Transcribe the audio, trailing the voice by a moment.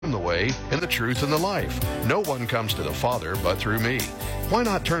am the way, and the truth, and the life. No one comes to the Father but through me. Why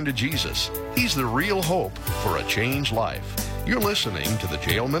not turn to Jesus? He's the real hope for a changed life. You're listening to the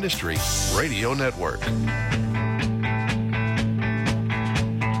Jail Ministry Radio Network.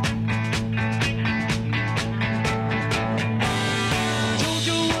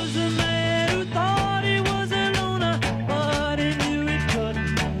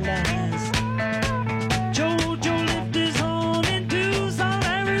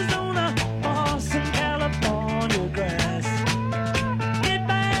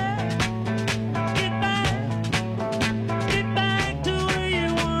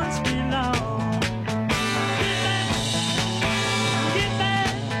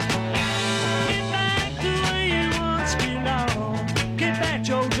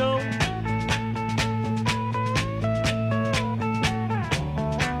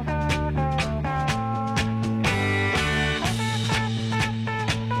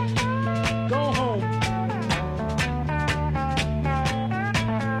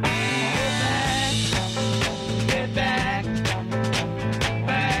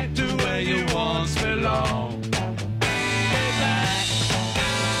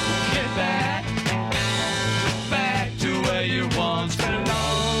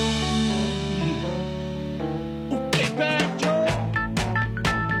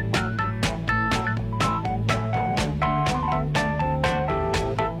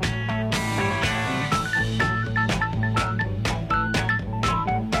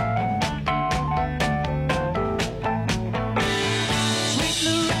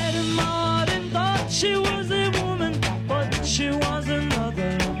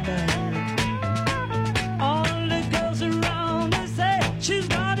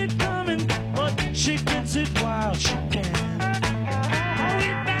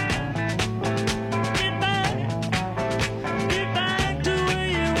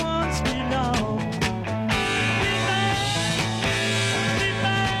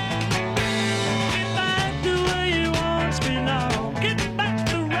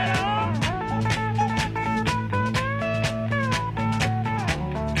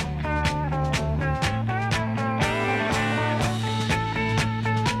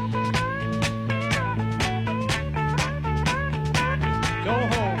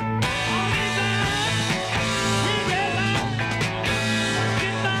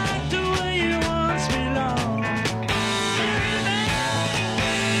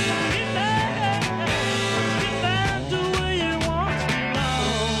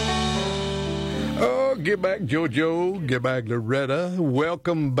 Get back, JoJo. Get back, Loretta.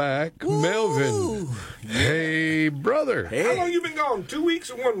 Welcome back, Woo! Melvin. Hey, brother. Hey. How long you been gone? 2 weeks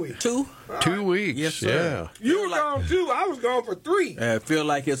or 1 week? 2. 2 weeks. Yes, sir. Yeah. You were gone 2. I was gone for 3. I feel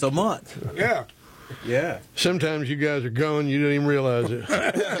like it's a month. Yeah. Yeah. Sometimes you guys are gone, you don't even realize it.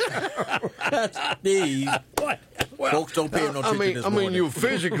 Steve. What? Well, Folks don't pay no attention this morning. you're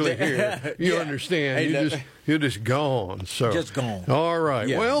physically here. You Yeah. understand. Hey, You're just gone. So Just gone. All right.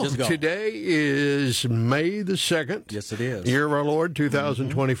 Yeah, well, just gone. today is May the 2nd. Yes, it is. Year of our Lord,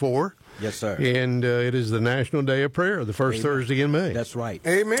 2024. Yes, sir. And it is the National Day of Prayer, the first Thursday in May. That's right.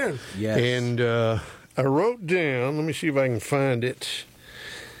 Amen. Yes. And I wrote down, let me see if I can find it.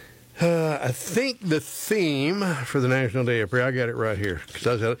 I think the theme for the National Day of Prayer, I got it right here.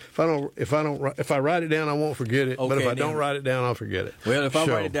 Because if I write it down, I won't forget it. But Okay, if I then. don't write it down, I'll forget it. Well, if I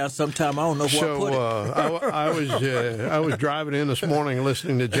write it down sometime, I don't know where I put it. I was driving in this morning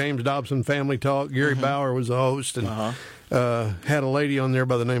listening to James Dobson Family Talk. Gary Bauer was the host, and had a lady on there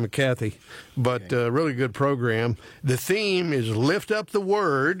by the name of Kathy. But really good program. The theme is Lift Up the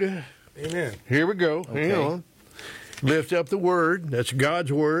Word. Amen. Here we go. Okay. Hang on. Lift up the Word. That's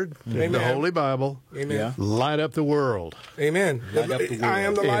God's Word. Amen. The Holy Bible. Amen. Yeah. Light up the world. Amen. Light up the world. I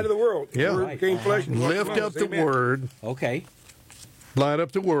am the light of the world. Yeah. The Word became flesh and dwelt Lift among up us. the Amen. Word. Okay. Light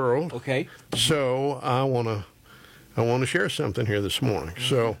up the world. Okay. So I want to share something here this morning.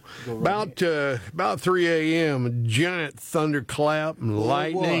 So about 3 a.m., a giant thunderclap and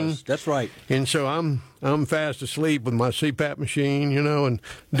lightning. That's right. And so I'm fast asleep with my CPAP machine, and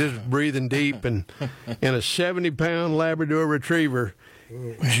just breathing deep. And a 70-pound Labrador Retriever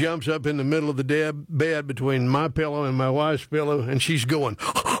jumps up in the middle of the bed between my pillow and my wife's pillow, and she's going,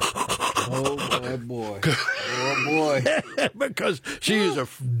 Oh, boy. Oh, boy. because she is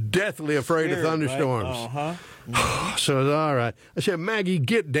deathly afraid of thunderstorms. Uh-huh. So it's all right. I said, Maggie,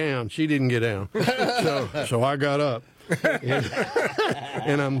 get down. She didn't get down. So I got up.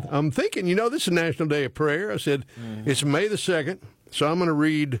 And I'm thinking, this is National Day of Prayer. I said, it's May the 2nd, so I'm going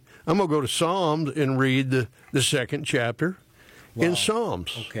to go to Psalms and read the second chapter. in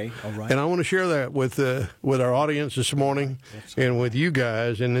Psalms. Okay, all right. And I want to share that with our audience this morning and with you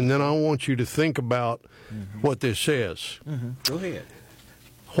guys. And then I want you to think about what this says. Go ahead.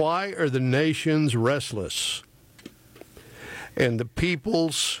 Why are the nations restless and the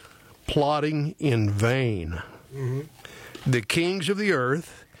peoples plotting in vain? The kings of the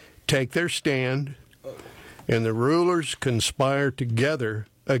earth take their stand, and the rulers conspire together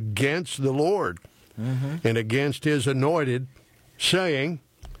against the Lord and against his anointed, saying,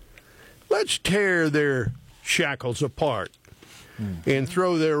 let's tear their shackles apart and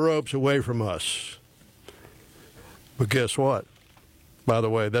throw their ropes away from us. But guess what? By the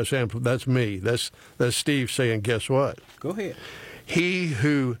way, that's me. That's Steve saying, guess what? Go ahead. He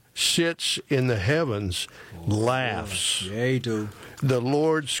who sits in the heavens laughs. Yeah, he do. The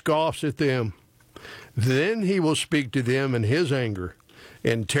Lord scoffs at them. Then he will speak to them in his anger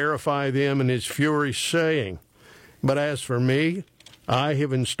and terrify them in his fury, saying, but as for me, I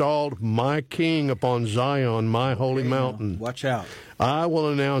have installed my king upon Zion, my holy mountain. Watch out. I will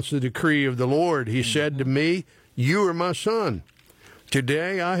announce the decree of the Lord. He said to me, you are my son.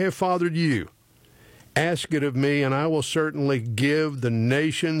 Today I have fathered you. Ask it of me, and I will certainly give the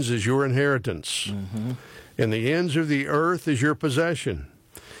nations as your inheritance, and the ends of the earth as your possession.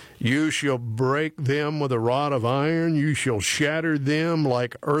 You shall break them with a rod of iron. You shall shatter them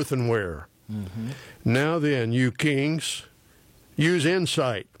like earthenware. Now then, you kings, use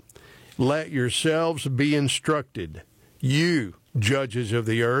insight. Let yourselves be instructed. You, judges of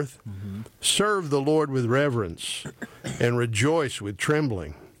the earth, serve the Lord with reverence and rejoice with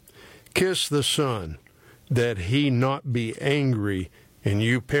trembling. Kiss the Son, that he not be angry and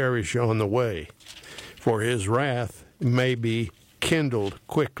you perish on the way, for his wrath may be kindled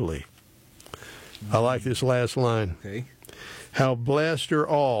quickly. I like this last line. Okay. How blessed are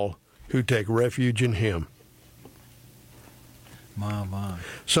all who take refuge in him. My.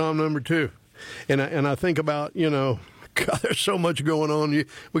 Psalm number 2. And I think about, God, there's so much going on.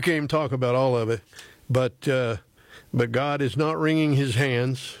 We can't even talk about all of it. But God is not wringing his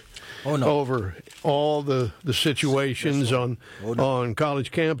hands over all the situations on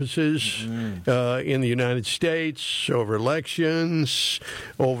college campuses in the United States, over elections,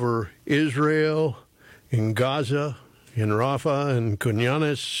 over Israel, in Gaza, in Rafah, and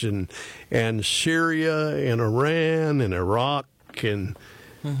Kunyanis, and Syria, and Iran, and Iraq, and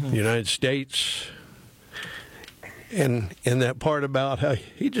the United States. And that part about how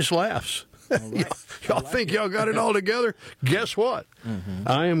he just laughs. Right. y'all think y'all got it all together? Guess what?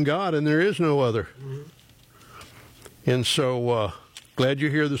 I am God and there is no other. And so glad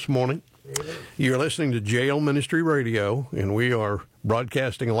you're here this morning. You're listening to Jail Ministry Radio, and we are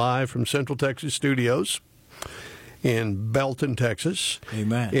broadcasting live from Central Texas Studios in Belton, Texas.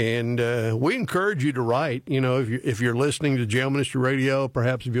 Amen. And we encourage you to write. If you're listening to Jail Ministry Radio,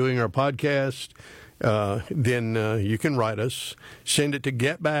 perhaps viewing our podcast, then you can write us. Send it to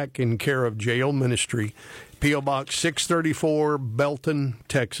Get Back in care of Jail Ministry, P.O. Box 634, Belton,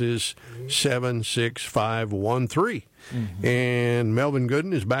 Texas, 76513. And Melvin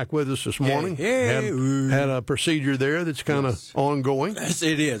Gooden is back with us this morning. Had a procedure there that's kind of ongoing. Yes,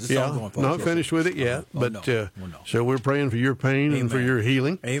 it is. It's ongoing. Folks. Not finished with it yet, but so we're praying for your pain and for your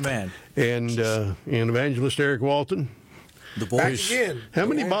healing. Amen. And Evangelist Eric Walton. The boys. Back again. How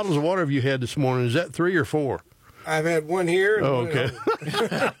many bottles of water have you had this morning? Is that 3 or 4? I've had one here. And one okay.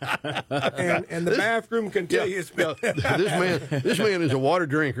 and the bathroom can tell you it's been. This man is a water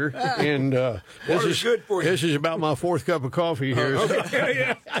drinker, and this is good for you. This is about my 4th cup of coffee here.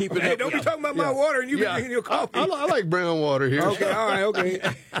 Okay. Keep it hey, up. don't be talking about my water, and you've been drinking your coffee. I like brown water here. Okay, all right, okay.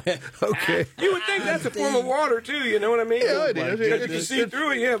 Okay. You would think that's a form of water too. You know what I mean? Yeah, it is. You can see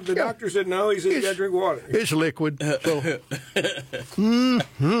through it. Yeah, the doctor said no. He said you got to drink water. It's liquid. So.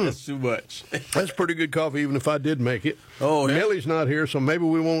 That's too much. That's pretty good coffee, even if I did make it. Oh, Millie's not here, so maybe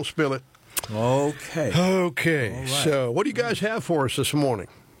we won't spill it. Okay. Okay. Right. So, what do you guys have for us this morning?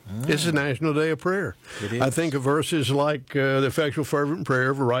 This is National Day of Prayer. It is. I think of verses like the effectual fervent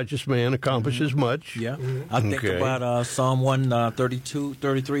prayer of a righteous man accomplishes much. Yeah. I think about Psalm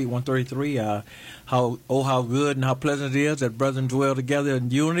 133, how good and how pleasant it is that brethren dwell together in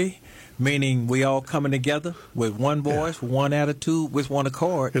unity, meaning we all coming together with one voice, one attitude, with one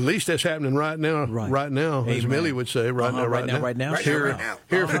accord. At least that's happening right now. Right now, as Millie would say, right now. Here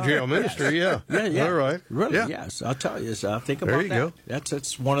for Jail Ministry, yeah. Yeah. All right. Really, yeah. yes. I'll tell you. So I think about there you that. Go.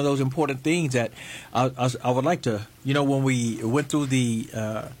 That's one of those important things that I would like to, when we went through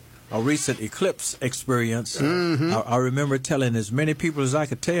a recent eclipse experience, I remember telling as many people as I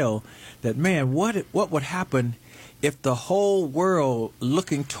could tell that, man, what would happen if the whole world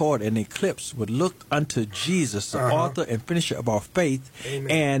looking toward an eclipse would look unto Jesus, the author and finisher of our faith,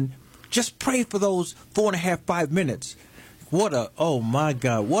 Amen. and just pray for those 4.5, 5 minutes. What a, oh my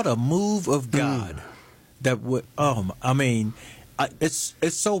God, what a move of God that would, I mean, it's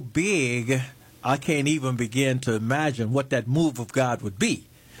so big, I can't even begin to imagine what that move of God would be.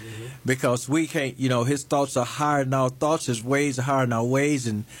 Because we can't, his thoughts are higher than our thoughts, his ways are higher than our ways,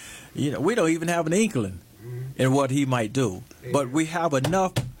 and, we don't even have an inkling in what he might do. But we have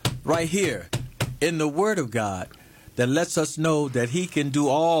enough right here in the Word of God that lets us know that he can do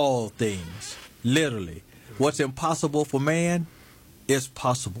all things, literally. What's impossible for man is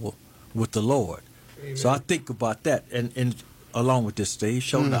possible with the Lord. Amen. So I think about that, and along with this, Steve,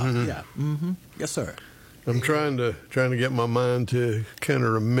 showing up. Yeah. Yes, sir. I'm trying to get my mind to kind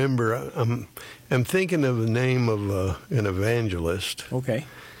of remember. I'm thinking of the name of an evangelist. Okay.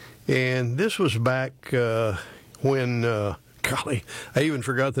 And this was back when, golly, I even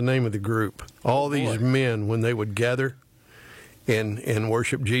forgot the name of the group. All these men, when they would gather and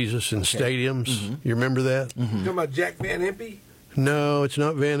worship Jesus in stadiums. You remember that? You talking about Jack Van Impe? No, it's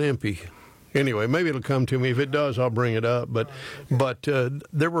not Van Impe. Anyway, maybe it'll come to me. If it does, I'll bring it up. But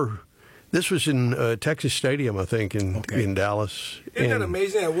there were. This was in Texas Stadium, I think, in Dallas. Isn't that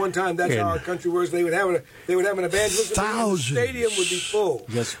amazing? At one time, that's how our country was. They would have an evangelist. Thousands. The stadium would be full.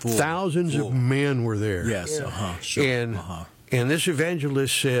 Yes, full. Thousands of men were there. Yes, sure. And this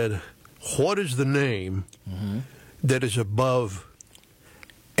evangelist said, "What is the name that is above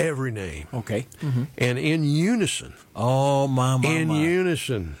every name?" Okay. And in unison,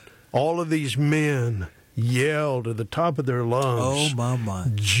 unison, all of these men yelled at the top of their lungs,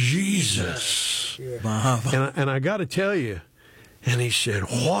 Jesus. And I got to tell you, and he said,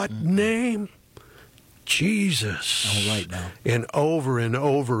 what name? Jesus. All right now. And over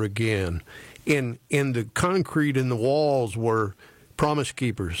again. In the concrete in the walls were Promise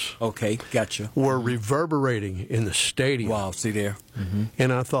Keepers. Okay, gotcha. Were reverberating in the stadium. Wow, see there.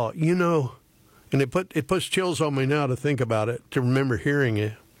 And I thought, and it puts chills on me now to think about it, to remember hearing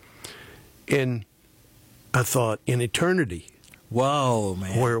it. And I thought, in eternity, wow,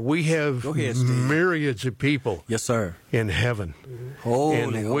 man, where we have myriads of people, yes, sir, in heaven,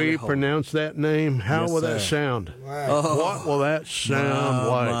 and we pronounce that name, how will that sound? Wow. What will that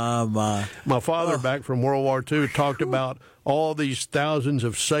sound like? My father, back from World War II, talked about all these thousands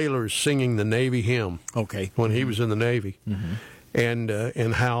of sailors singing the Navy hymn. Okay, when he was in the Navy, and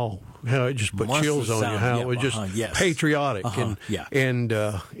how it just put chills on you, how it was just patriotic, and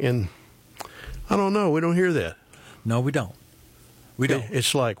I don't know. We don't hear that. No, we don't. We don't.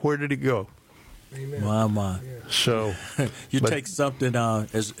 It's like, where did it go? Amen. My. So you take something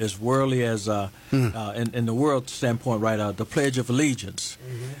as worldly as in the world standpoint, right? The Pledge of Allegiance,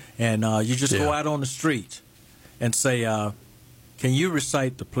 and you just go out on the street and say, "Can you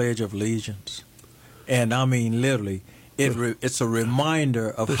recite the Pledge of Allegiance?" And I mean, literally, it's a reminder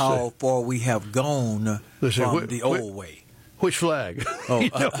of how far we have gone from the old way. Which flag?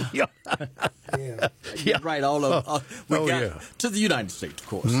 You're right. All of we got to the United States, of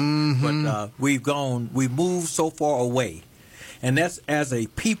course, but we've moved so far away, and that's as a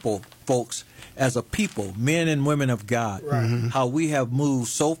people, folks, as a people, men and women of God, how we have moved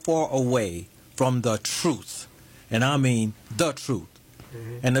so far away from the truth, and I mean the truth,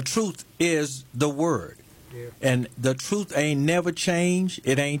 and the truth is the Word, and the truth ain't never changed.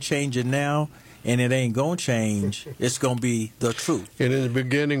 It ain't changing now. And it ain't going to change. It's going to be the truth. And in the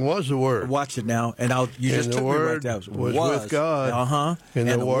beginning was the Word. Watch it now. And you just took me right there. Was with God. And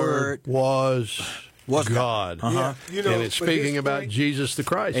the Word was God. And it's speaking about Jesus the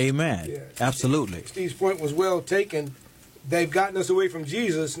Christ. Amen. Yeah. Absolutely. Steve's point was well taken. They've gotten us away from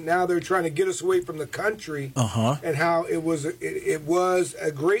Jesus. Now they're trying to get us away from the country. And how it was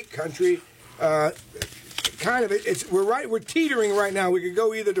a great country. We're teetering right now. We could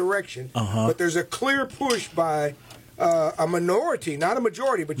go either direction, but there's a clear push by a minority, not a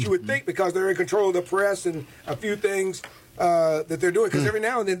majority. But you would think, because they're in control of the press and a few things that they're doing. Because every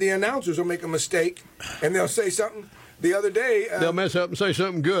now and then the announcers will make a mistake and they'll say something. The other day, they'll mess up and say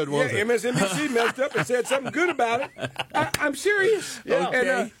something good. Won't they? MSNBC messed up and said something good about it. I'm serious.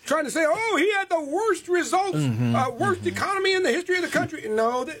 And trying to say, he had the worst results, worst economy in the history of the country.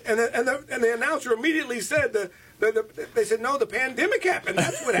 No, and the announcer immediately said they said, no, the pandemic happened.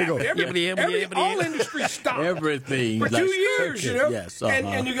 That's what happened. All industry stopped. Everything for 2 years, Yes,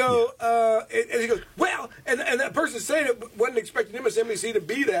 and you go, and he goes, well, and that person saying it wasn't expecting MSNBC to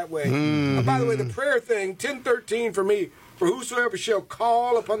be that way. By the way, the prayer thing, 1013 for me, For whosoever shall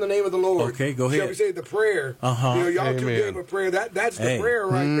call upon the name of the Lord, Okay, go shall ahead. be saved. The prayer. Uh-huh. You know, y'all too Amen. gave a prayer. That's the Hey. prayer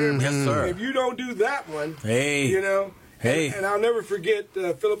right there. Yes, sir. If you don't do that one, Hey. you know. Hey. And I'll never forget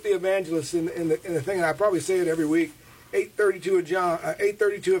Philip the Evangelist in the thing, and I probably say it every week. 8:32 of John,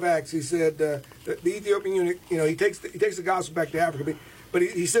 8:32 of Acts. He said the Ethiopian eunuch. You know, he takes the gospel back to Africa, but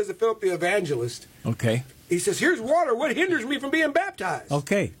he says to Philip the Evangelist. Okay. He says, "Here's water. What hinders me from being baptized?"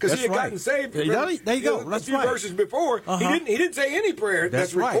 Okay, because he that's had right. gotten saved. There you go. That's a few right. verses before, Uh-huh. he didn't say any prayer.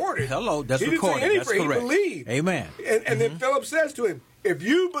 That's right. recorded. Hello, that's he recorded. Didn't say any That's prayer. correct. He believed. Amen. And then Philip says to him, "If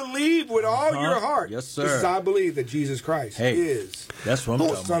you believe with all your heart, Yes, sir. this is, I believe that Jesus Christ is That's what I'm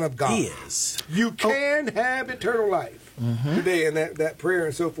the talking Son about. of God. Is. You can have eternal life today." And that prayer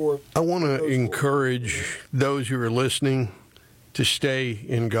and so forth. I want to Those encourage those who are listening to stay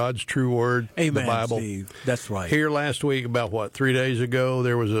in God's true word, Amen, the Bible. Steve. That's right. Here last week, about 3 days ago,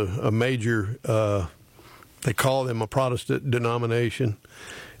 there was a major, they call them a Protestant denomination,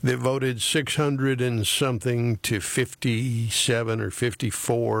 that voted 600 and something to 57 or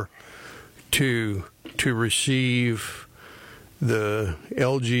 54 to receive the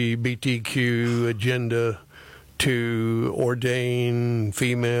LGBTQ agenda, to ordain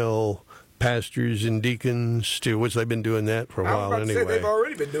female pastors and deacons, to which they've been doing that for a I was while about to say anyway. they've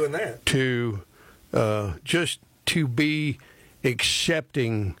already been doing that. To just to be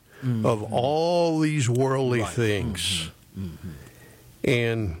accepting of all these worldly things.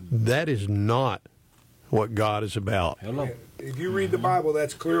 And that is not what God is about. Hello. If you read the Bible,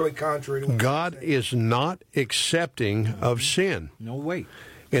 that's clearly contrary to what God is not accepting of sin. No way.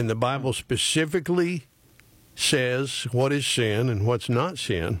 And the Bible specifically says what is sin and what's not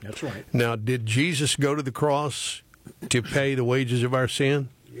sin. That's right. Now, did Jesus go to the cross to pay the wages of our sin?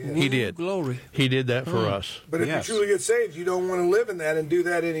 He did. Glory. He did that for us. But if Yes. you truly get saved, you don't want to live in that and do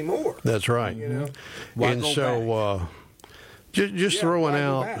that anymore. That's right. You know? Why And go so, just Yeah, throwing why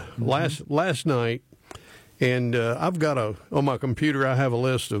go out back? last night, and I've got on my computer. I have a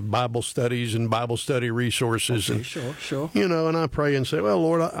list of Bible studies and Bible study resources, Okay, and sure. you know, and I pray and say, well,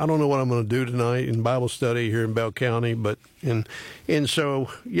 Lord, I don't know what I'm going to do tonight in Bible study here in Bell County, but and so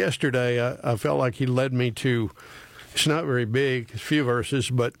yesterday I felt like He led me to. It's not very big, it's a few verses,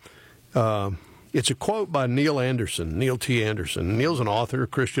 but it's a quote by Neil T. Anderson. Neil's an author, a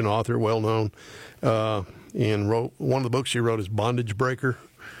Christian author, well known, and wrote one of the books he wrote is Bondage Breaker.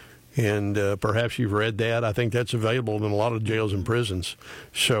 And perhaps you've read that. I think that's available in a lot of jails and prisons.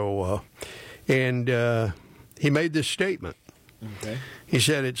 So, and he made this statement. Okay. He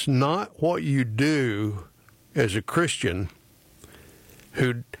said, "It's not what you do as a Christian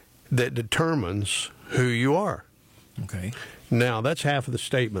that determines who you are." Okay. Now, that's half of the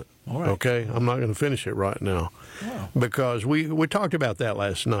statement. All right. Okay? I'm not going to finish it right now. Wow. Because we talked about that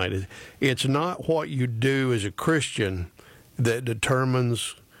last night. It's not what you do as a Christian that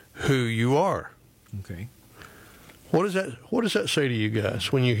determines who you are. Okay. What does that say to you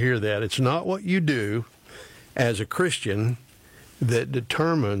guys when you hear that? It's not what you do as a Christian that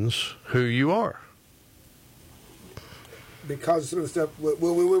determines who you are. Because some of the stuff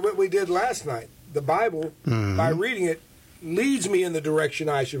what we did last night, the Bible, by reading it, leads me in the direction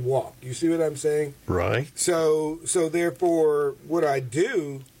I should walk. You see what I'm saying? Right. So therefore, what I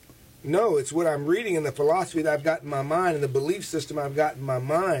do, no, it's what I'm reading and the philosophy that I've got in my mind and the belief system I've got in my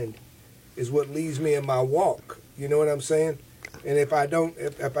mind is what leads me in my walk. You know what I'm saying? And if I don't,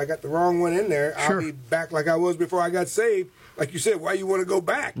 if I got the wrong one in there, Sure. I'll be back like I was before I got saved. Like you said, why you want to go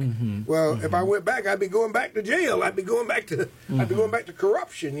back? Well, if I went back, I'd be going back to jail. I'd be going back to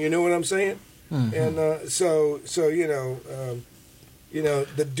corruption. You know what I'm saying? And so you know,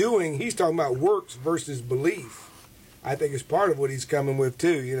 the doing. He's talking about works versus belief. I think it's part of what he's coming with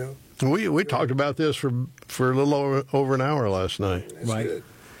too. You know, We talked about this for a little over an hour last night. that's Right. good.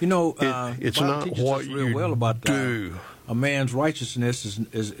 You know, It's Bible not teaches what us real you well about do. A man's righteousness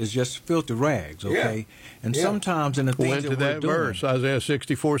is just filthy rags, okay? And Yeah. sometimes in the things Went to that we're that doing, verse, Isaiah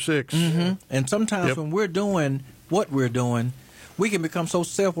 64:6. and sometimes Yep. when we're doing what we're doing, we can become so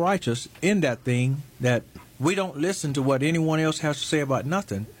self-righteous in that thing that we don't listen to what anyone else has to say about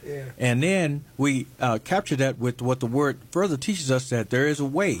nothing. Yeah. And then we capture that with what the Word further teaches us, that there is a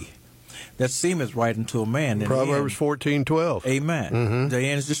way that seemeth right unto a man. And Proverbs 14:12. Amen. The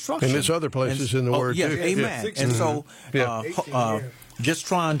end is destruction. And there's other places in the Word, yes, too. Amen. Yeah. And so, Yeah. just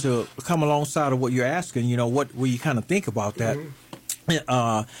trying to come alongside of what you're asking, you know, what you kind of think about that.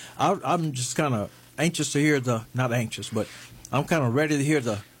 I'm just kind of anxious to hear not anxious, but I'm kind of ready to hear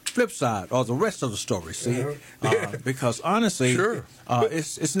the flip side or the rest of the story. See, because honestly, Sure.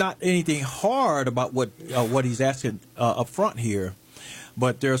 it's not anything hard about what he's asking up front here.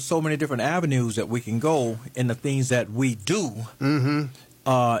 But there are so many different avenues that we can go in the things that we do,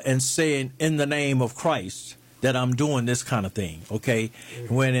 and saying in the name of Christ that I'm doing this kind of thing. Okay,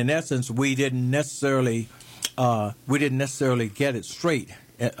 when in essence we didn't necessarily get it straight,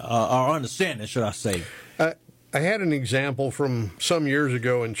 or understand it, should I say? I had an example from some years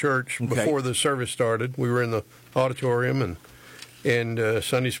ago in church before the service started. We were in the auditorium and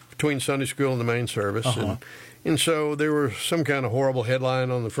between Sunday school and the main service, and so there was some kind of horrible headline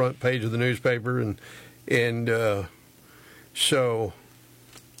on the front page of the newspaper, and so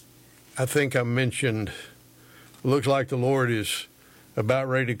I think I mentioned, looks like the Lord is about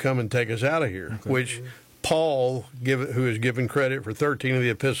ready to come and take us out of here, which Paul, who is given credit for 13 of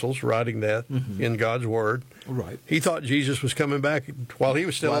the epistles, writing that in God's Word, he thought Jesus was coming back while he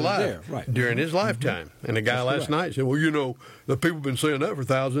was still alive during his lifetime. And a guy last night said, well, you know, the people have been saying that for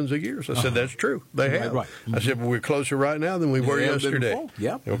thousands of years. I said, that's true. They have. I said, but we're closer right now than we were yesterday.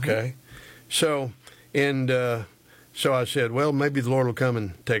 Okay. So, so I said, well, maybe the Lord will come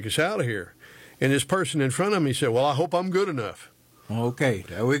and take us out of here. And this person in front of me said, well, I hope I'm good enough. Okay,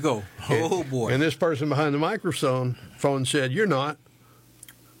 there we go. Oh, boy. And this person behind the microphone said, you're not.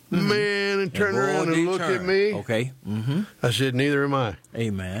 Man, and turned around and looked at me. Okay. I said, neither am I.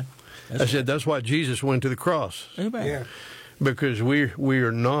 Amen. I said, that's why Jesus went to the cross. Amen. Yeah. Because we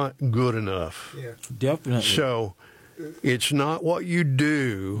are not good enough. Yeah. Definitely. So it's not what you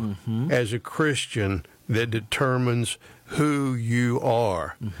do as a Christian that determines who you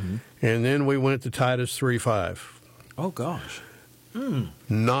are. And then we went to Titus 3:5. Oh, gosh.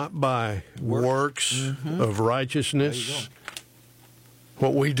 Not by works of righteousness,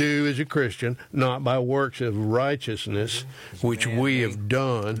 what we do as a Christian, not by works of righteousness, which we have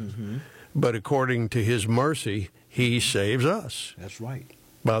done, but according to his mercy, he saves us. That's right.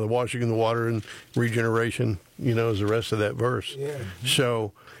 By the washing in the water and regeneration, you know, is the rest of that verse. Yeah.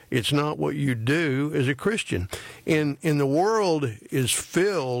 So it's not what you do as a Christian. And the world is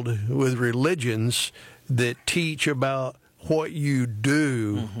filled with religions that teach about what you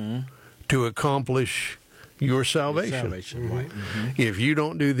do to accomplish your salvation. Right. If you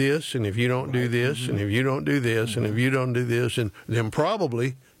don't do this, and if you don't do this, and if you don't do this, and if you don't do this, and then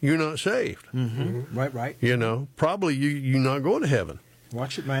probably you're not saved. Right. You know, probably you're not going to heaven.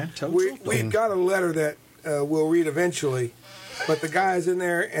 Watch it, man. Tell We've got a letter that we'll read eventually, but the guy's in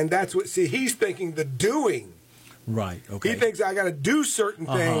there, and that's what, see, he's thinking the doing. Right, okay. He thinks I got to do certain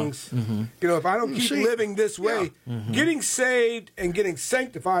things. You know, if I don't keep living this way, getting saved and getting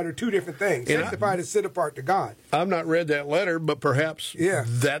sanctified are two different things. And sanctified is set apart to God. I've not read that letter, but perhaps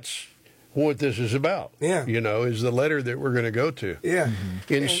that's what this is about. Yeah. You know, is the letter that we're going to go to. Yeah.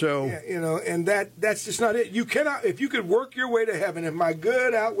 And so, you know, and that's just not it. You cannot, if you could work your way to heaven, if my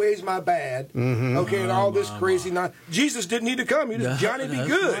good outweighs my bad, okay, and all this crazy Jesus didn't need to come. He just, Johnny be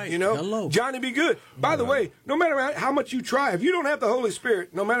good, right. you know. Hello. Johnny be good. By the way, no matter how much you try, if you don't have the Holy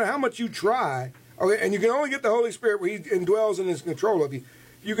Spirit, no matter how much you try, okay, and you can only get the Holy Spirit where he indwells and is in control of you,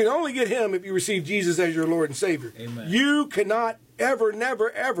 you can only get him if you receive Jesus as your Lord and Savior. Amen. You cannot ever,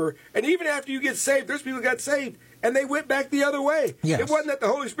 never, ever, and even after you get saved, there's people who got saved and they went back the other way. Yes. It wasn't that the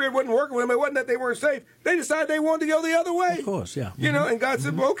Holy Spirit wasn't working with them. It wasn't that they weren't saved. They decided they wanted to go the other way. Of course, yeah. You know, and God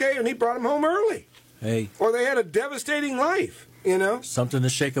said, well, okay, and he brought them home early. Hey. Or they had a devastating life, you know. Something to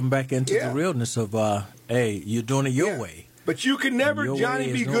shake them back into the realness of, hey, you're doing it your way. But you can never, Your Johnny,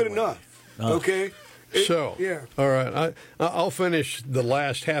 way be is no good way. enough, okay? All right. I'll finish the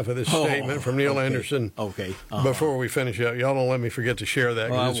last half of this statement from Neil Anderson. Okay. Before we finish up, y'all don't let me forget to share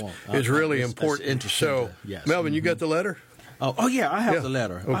that. I It's, won't. it's really It's important. interesting So, yes. Melvin, you got the letter? Oh, yeah, I have the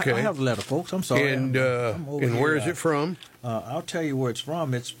letter. Okay. I have the letter, folks. I'm sorry. And I'm over where here. is it from? I'll tell you where it's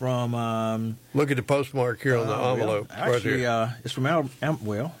from. It's from... Look at the postmark here on the envelope. Actually, right here. it's from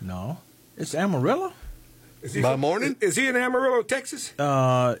it's Amarillo. Is he By morning? Is he in Amarillo, Texas?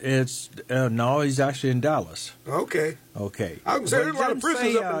 No, he's actually in Dallas. Okay. Okay. I was saying there's a lot of Doesn't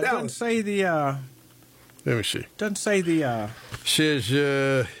prisons say, up in Doesn't Dallas. say the... Let me see. Doesn't say the... Says,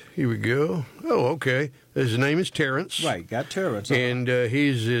 here we go. Oh, okay. His name is Terrence. Right, got Terrence. And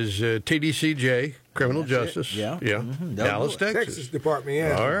he's TDCJ, Criminal That's it. Justice. Yeah. Yeah. Dallas, Texas. Texas Department,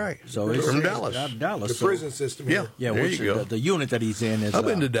 yeah. All right. So it's from it's Dallas. out of Dallas. The prison system here. Yeah, there which you go. The unit that he's in is... I've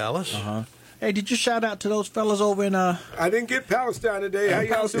been to Dallas. Hey, did you shout out to those fellas over in... I didn't get Palestine today. How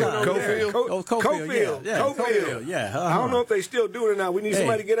y'all doing over there? Cofield? Cofield, yeah. Cofield. Yeah. I don't know if they still doing it now. We need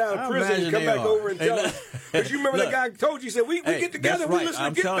somebody to get out of prison and come back over and tell us Because you remember the guy told you, he said, we get together, we listen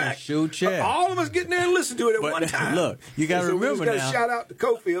to Get Back. Shoot, yeah. All of us get in there and listen to it at one time. Look, you got to remember now. We just got to shout out to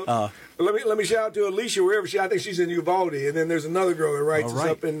Cofield. Let me shout out to Alicia, wherever I think she's in Uvalde. And then there's another girl that writes us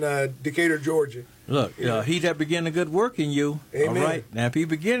up in Decatur, Georgia. Look, he that began a good work in you. Amen. All right. Now, if he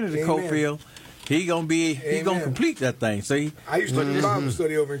begin at the Cofield, he gonna complete that thing. See, I used to do Bible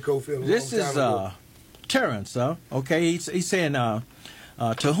study over in Cofield. This is Terrence, okay. He's saying,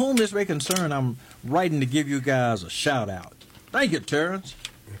 to whom this may concern, I'm writing to give you guys a shout out. Thank you, Terrence.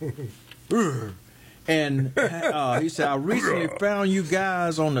 And he said, I recently found you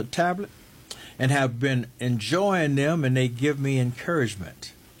guys on the tablet and have been enjoying them, and they give me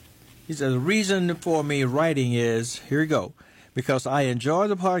encouragement. He said, the reason for me writing is, here we go, because I enjoy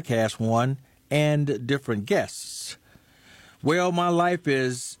the podcast, one, and different guests. Well, my life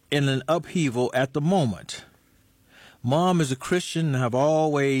is in an upheaval at the moment. Mom is a Christian and have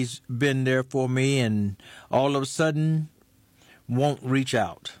always been there for me, and all of a sudden won't reach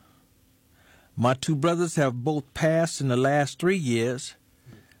out. My two brothers have both passed in the last 3 years.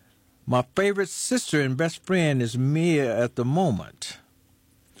 My favorite sister and best friend is Mia at the moment.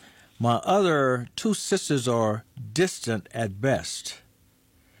 My other two sisters are distant at best.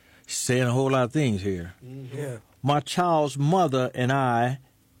 She's saying a whole lot of things here. Yeah. My child's mother and I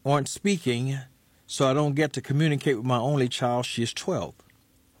aren't speaking, so I don't get to communicate with my only child. She is 12.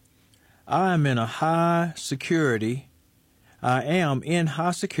 I am in high security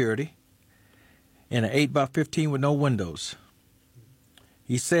in an 8x15 with no windows.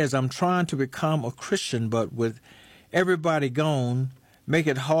 He says, I'm trying to become a Christian, but with everybody gone, make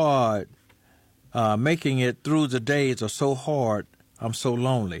it hard. Making it through the days are so hard. I'm so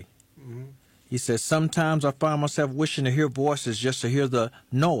lonely. Mm-hmm. He says, sometimes I find myself wishing to hear voices just to hear the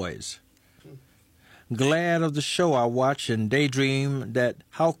noise. Glad of the show I watch and daydream that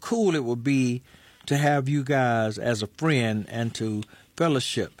how cool it would be to have you guys as a friend and to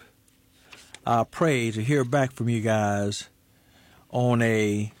fellowship. I pray to hear back from you guys on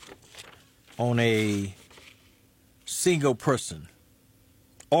a single person.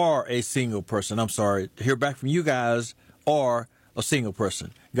 Or a single person. I'm sorry. To hear back from you guys or a single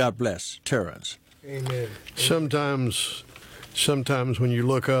person. God bless. Terrence. Amen. Sometimes when you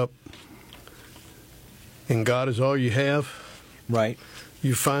look up and God is all you have, right,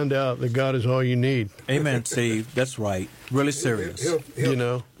 you find out that God is all you need. Amen, Steve. That's right. Really serious. You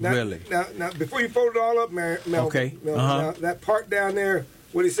know? Now, really. Now, before you fold it all up, Melvin, okay. Now, that part down there,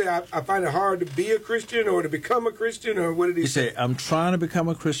 what did he say? I find it hard to be a Christian or to become a Christian, or what did he say? He said, I'm trying to become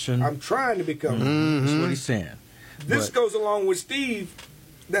a Christian. I'm trying to become. Mm-hmm. That's what he's saying. This goes along with Steve,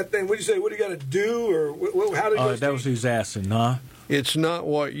 that thing. What do you say? What do you got to do? Or how did you that was what he was asking, huh? It's not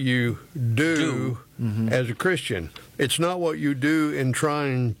what you do as a Christian. It's not what you do in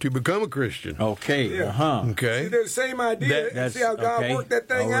trying to become a Christian. Okay. Yeah. Okay. See, they're the same idea. See how God worked that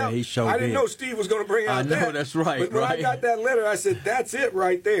thing out? He showed I didn't know Steve was going to bring out that. I know, that's right. But when I got that letter, I said, that's it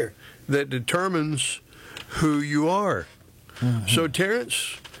right there. That determines who you are. Mm-hmm. So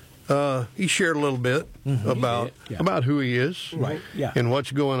Terrence, he shared a little bit about who he is, right? Yeah, and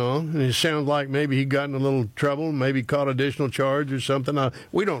what's going on. And it sounds like maybe he got in a little trouble, maybe caught additional charge or something.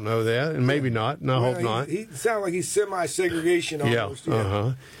 We don't know that, and maybe not. And I hope not. He sounds like he's semi-segregation almost.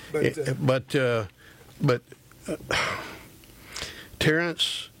 Yeah. But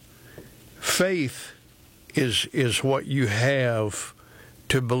Terrence, faith is what you have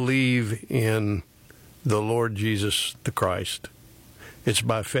to believe in the Lord Jesus the Christ. It's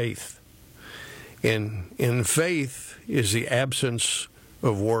by faith. And faith is the absence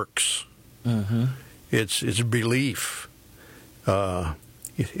of works. Mm-hmm. It's belief.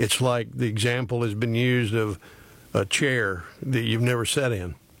 It's like the example has been used of a chair that you've never sat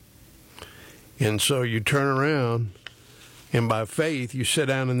in. And so you turn around, and by faith, you sit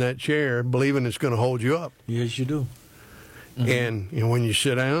down in that chair believing it's going to hold you up. Yes, you do. Mm-hmm. And when you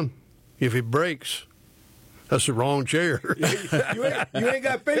sit down, if it breaks, that's the wrong chair. you ain't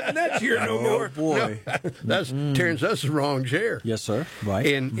got faith in that chair no more. Boy. No, Terrence, that's the wrong chair. Yes, sir. Right.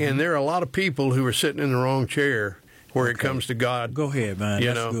 And there are a lot of people who are sitting in the wrong chair where it comes to God. Go ahead, man.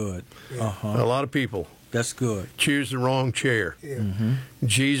 That's good. A lot of people. That's good. Choose the wrong chair. Yeah. Mm-hmm.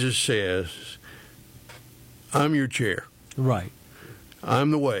 Jesus says, I'm your chair. Right.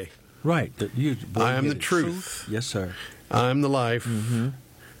 I'm the way. Right. I am the truth. Yes, sir. I'm the life. Mm-hmm.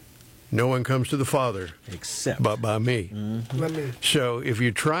 No one comes to the Father except but by me. Mm-hmm. So if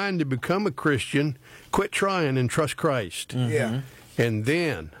you're trying to become a Christian, quit trying and trust Christ.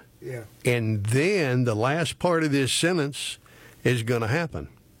 Mm-hmm. Yeah. And then the last part of this sentence is going to happen.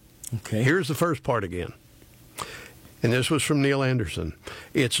 Okay. Here's the first part again. and this was from Neil Anderson,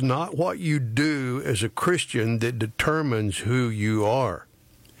 it's not what you do as a Christian that determines who you are.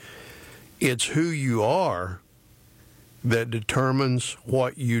 It's who you are that determines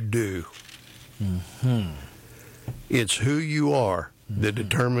what you do. Mm-hmm. It's who you are that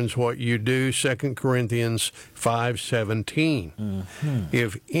determines what you do. 2 Corinthians 5:17. Mm-hmm.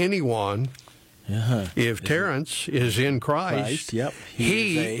 If anyone, if Terrence is in Christ,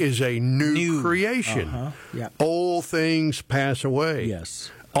 he is a new creation. Yep. Old things pass away.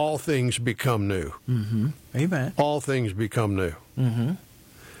 Yes. All things become new. Mm-hmm. Amen. All things become new. Mm-hmm.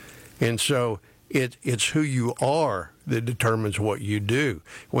 And so it's who you are that determines what you do.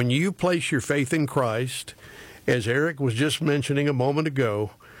 When you place your faith in Christ, as Eric was just mentioning a moment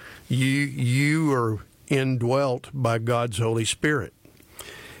ago, you are indwelt by God's Holy Spirit.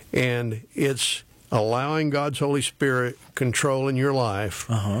 And it's allowing God's Holy Spirit controlling your life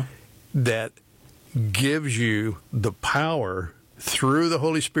that gives you the power through the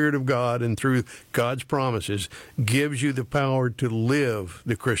Holy Spirit of God and through God's promises, gives you the power to live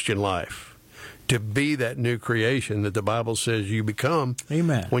the Christian life, to be that new creation that the Bible says you become.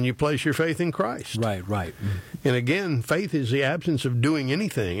 Amen. When you place your faith in Christ. Right. And again, faith is the absence of doing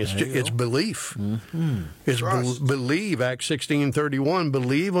anything. It's belief. Mm-hmm. It's believe, Acts 16:31,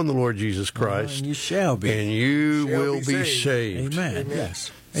 believe on the Lord Jesus Christ. And you shall be. And you will be saved. Amen. Yes.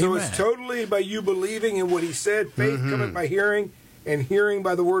 So Amen. it's totally by you believing in what he said. Faith cometh by hearing, and hearing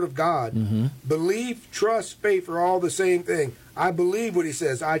by the word of God. Mm-hmm. Belief, trust, faith are all the same thing. I believe what he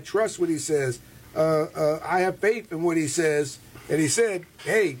says. I trust what he says. I have faith in what he says. And he said,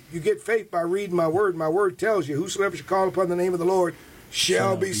 hey, you get faith by reading my word. My word tells you, whosoever shall call upon the name of the Lord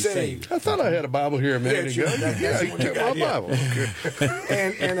shall be saved. I thought I had a Bible here a minute ago. You took my Bible.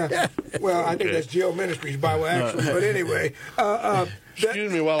 Well, I think that's Jill Ministries' Bible, actually. But anyway.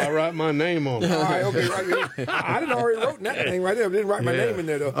 Excuse me while I write my name on it. All right, okay. Right. I didn't already wrote that thing right there. I didn't write my name in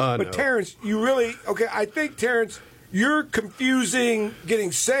there, though. But no. Terrence, you really, I think, Terrence, you're confusing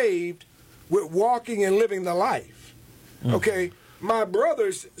getting saved with walking and living the life. Okay? My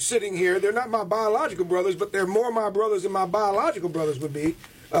brothers sitting here, they're not my biological brothers, but they're more my brothers than my biological brothers would be.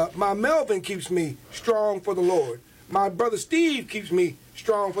 My Melvin keeps me strong for the Lord. My brother Steve keeps me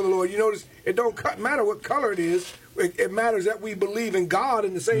strong for the Lord. You notice it don't matter what color it is. It matters that we believe in God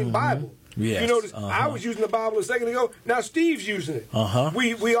in the same Bible. Yes. You notice I was using the Bible a second ago. Now Steve's using it.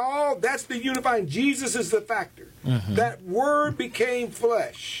 We all, that's the unifying. Jesus is the factor. That word became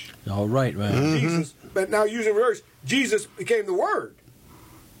flesh. All right, man. Jesus, but now using reverse, Jesus became the Word.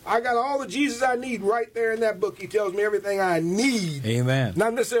 I got all the Jesus I need right there in that book. He tells me everything I need. Amen.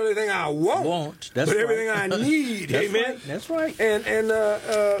 Not necessarily everything I want. That's but right. everything I need. That's Amen. Right. That's right. And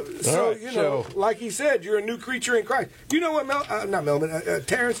so right, you know, like he said, you're a new creature in Christ. You know what, not Melvin,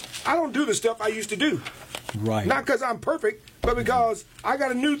 Terrence? I don't do the stuff I used to do. Right. Not because I'm perfect, but because I got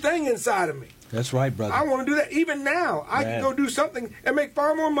a new thing inside of me. That's right, brother. I want to do that. Even now, I can go do something and make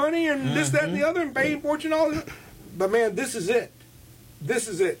far more money and this, that, and the other, and paying fortune, all this. But man, this is it. This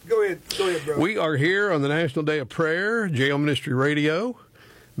is it. Go ahead, bro. We are here on the National Day of Prayer, JL Ministry Radio,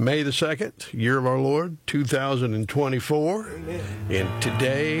 May the 2nd, year of our Lord, 2024. Amen. And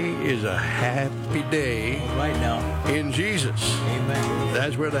today is a happy day right now in Jesus. Amen.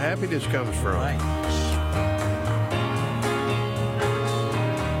 That's where the happiness comes from. Right.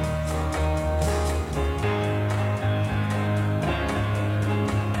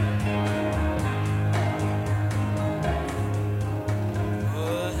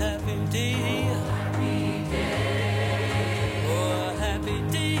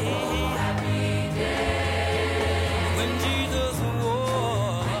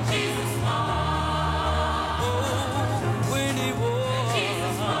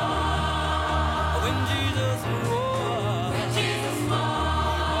 When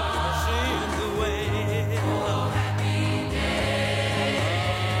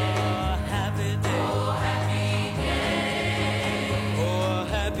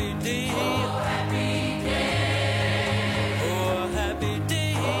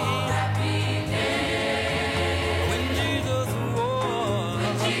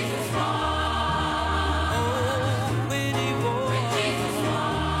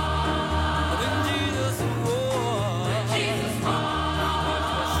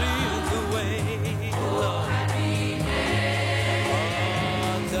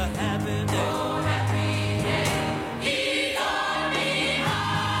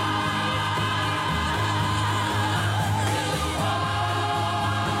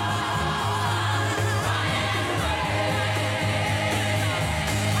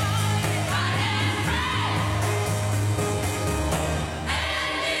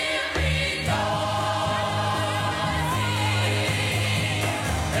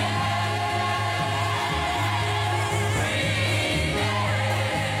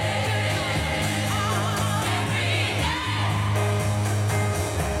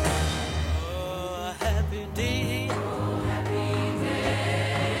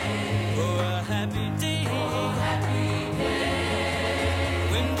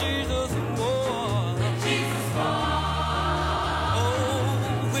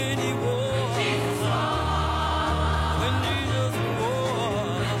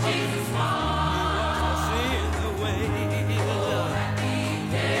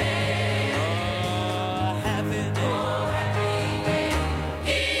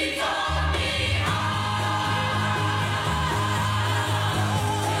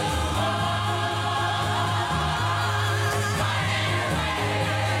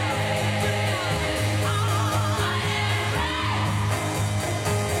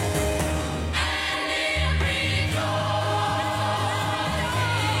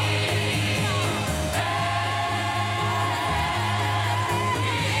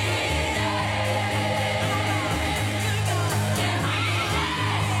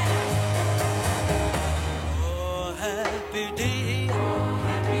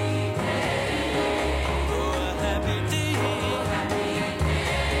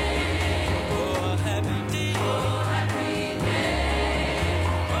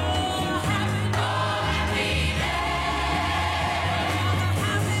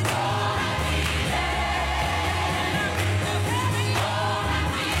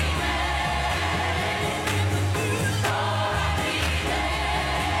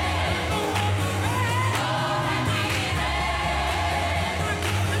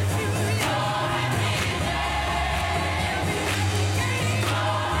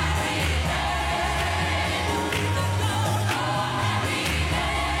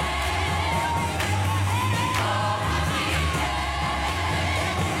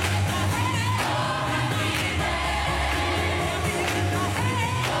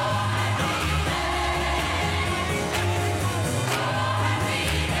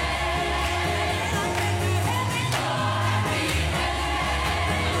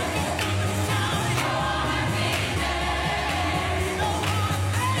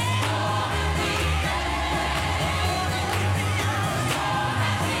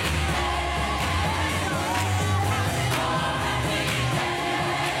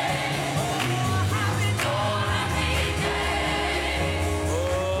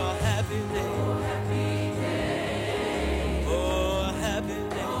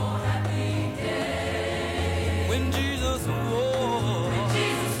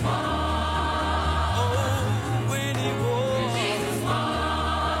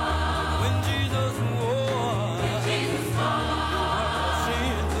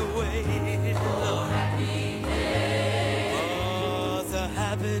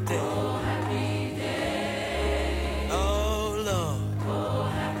happy day. Oh, happy day. Oh, Lord. Oh,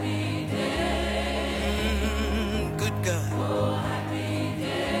 happy day. Good God. Oh, happy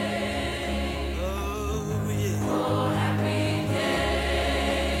day. Oh, yeah. Oh, happy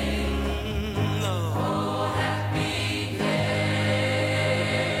day. Lord. Oh, happy day.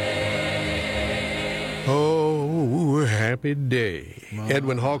 Oh, happy day.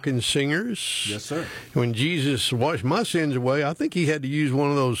 Edwin Hawkins Singers. Yes, sir. When Jesus washed my sins away, I think he had to use one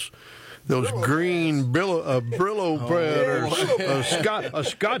of those green Brillo pad or a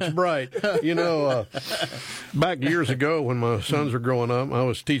Scotch Brite. You know, back years ago when my sons were growing up, I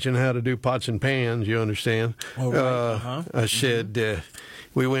was teaching how to do pots and pans. You understand? Oh, right. I said,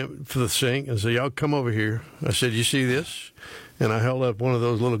 we went for the sink and said, y'all come over here. I said, you see this? And I held up one of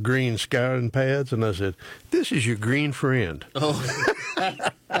those little green scouring pads, and I said, this is your green friend. Oh.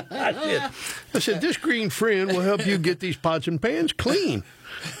 I said, this green friend will help you get these pots and pans clean.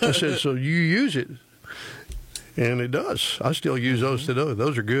 I said, so you use it. And it does. I still use those today.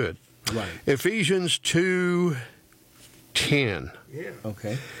 Those are good. Right. Ephesians 2:10. Yeah.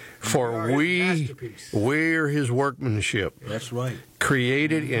 Okay. For we're his workmanship. That's right.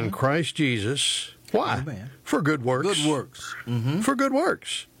 Created in Christ Jesus. Why? Amen. For good works. Good works. Mm-hmm. For good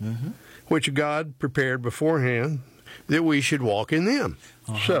works, which God prepared beforehand that we should walk in them.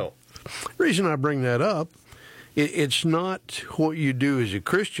 So, the reason I bring that up, it's not what you do as a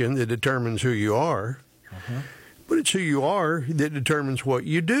Christian that determines who you are, but it's who you are that determines what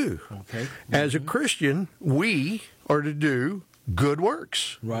you do. Okay. As a Christian, we are to do good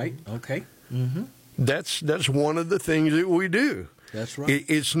works. Right. Okay. That's one of the things that we do. That's right.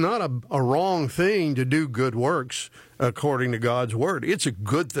 It's not a wrong thing to do good works according to God's word. It's a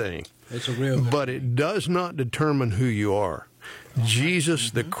good thing. It's a real good But it does not determine who you are. Jesus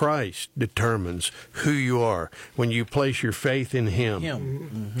the Christ determines who you are when you place your faith in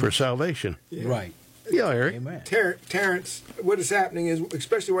Him for salvation. Yeah. Right. Yeah, Eric. Amen. Terrence, what is happening is,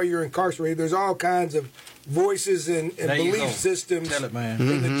 especially while you're incarcerated, there's all kinds of voices and belief systems Tell it, man.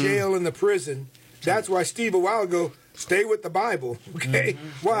 in the jail and the prison. That's why Steve a while ago, stay with the Bible, okay?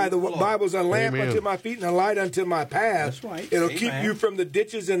 Why? The Bible's a lamp Amen. unto my feet and a light unto my path. That's right. It'll Amen. keep you from the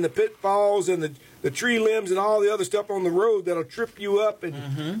ditches and the pitfalls and the tree limbs and all the other stuff on the road that'll trip you up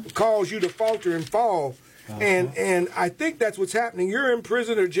and cause you to falter and fall. And I think that's what's happening. You're in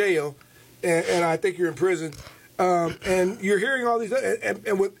prison or jail, and I think you're in prison. And you're hearing all these,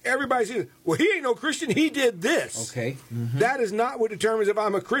 and with everybody saying, well, he ain't no Christian, he did this. Okay. That is not what determines if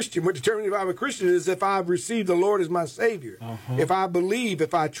I'm a Christian. What determines if I'm a Christian is if I've received the Lord as my Savior, if I believe,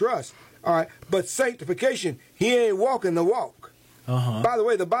 if I trust. All right. But sanctification, he ain't walking the walk. By the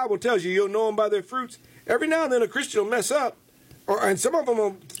way, the Bible tells you you'll know them by their fruits. Every now and then a Christian will mess up, and some of them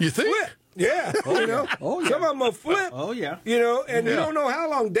will flip. Yeah, you know, some of them will flip. You know, and you don't know how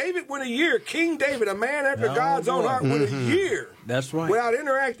long. David went a year. King David, a man after God's own heart, went a year. That's right. Without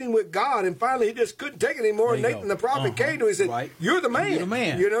interacting with God, and finally he just couldn't take it anymore. Nathan the prophet came to him and said, "You're the man. You're the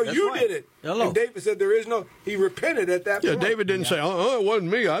man. You know, That's you right. did it." Hello. And David said, "There is no." He repented at that point. David didn't say, "Oh, it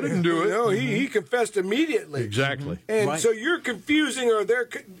wasn't me. I didn't do it." No, he confessed immediately. Exactly. And so you're confusing, or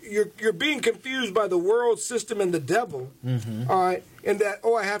you're being confused by the world system and the devil. All right, and that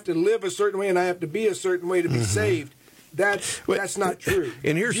I have to live a certain way and I have to be a certain way to be saved. That's not true.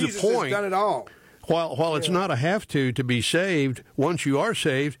 And here's Jesus the point. has done it all. While it's not a have to be saved, once you are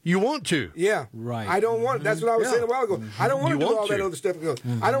saved, you want to. Yeah. Right. I don't want. That's what I was saying a while ago. I don't want to do all that other stuff.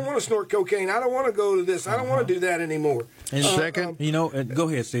 I don't want to snort cocaine. I don't want to go to this. I don't want to do that anymore. And second, go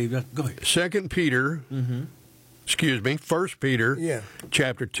ahead, Steve. Go ahead. 2 Peter, excuse me, 1 Peter,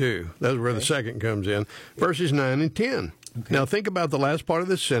 chapter 2. That's where the second comes in. Verses 9 and 10. Okay. Now think about the last part of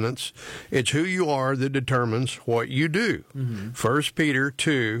this sentence. It's who you are that determines what you do. 1 Peter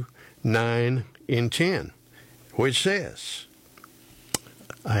 2, 9 and 10, which says,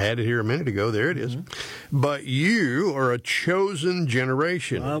 I had it here a minute ago, there it is. But you are a chosen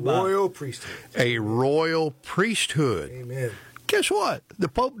generation. Royal priesthood. A royal priesthood. Amen. Guess what? The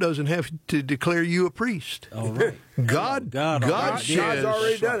Pope doesn't have to declare you a priest. All right. God God's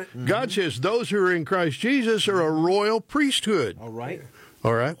already done it. God says those who are in Christ Jesus are a royal priesthood. All right.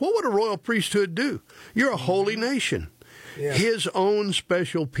 All right. What would a royal priesthood do? You're a holy nation. Yeah. His own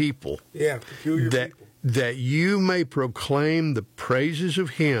special people. Yeah, peculiar people. That you may proclaim the praises of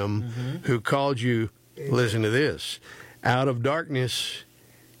Him who called you, listen to this, out of darkness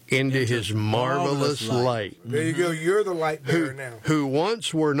into His marvelous light. There you go. You're the light bearer now. Who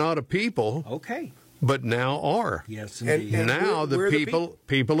once were not a people, Okay. but now are. Yes, And- indeed. and Now we're the the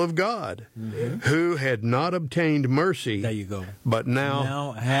people of God who had not obtained mercy, There you go. but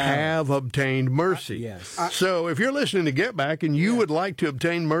now have obtained mercy. Yes. So if you're listening to Get Back and you would like to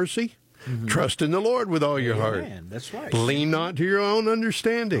obtain mercy, trust in the Lord with all your heart. Man, that's right. Lean not to your own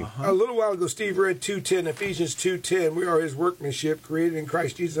understanding. A little while ago, Steve read 2:10, Ephesians 2:10. We are His workmanship, created in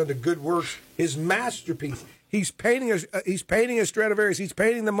Christ Jesus unto good works, His masterpiece. He's painting a Stradivarius. He's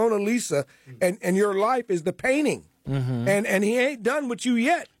painting the Mona Lisa, and your life is the painting. And He ain't done with you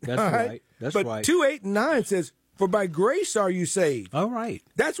yet. That's all right. That's but right. 2:8-9 says, "For by grace are you saved." All right.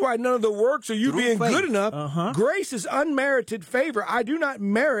 That's why none of the works are you Through being faith. good enough. Grace is unmerited favor. I do not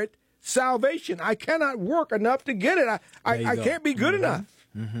merit salvation. I cannot work enough to get it. I go. can't be good enough.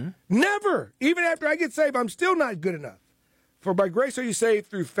 Never. Even after I get saved, I'm still not good enough. For by grace are you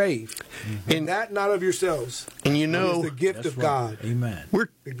saved through faith, and that not of yourselves. And you It know, is the gift That's of right. God. Amen.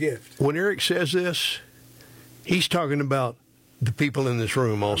 The gift. when Eric says this, he's talking about the people in this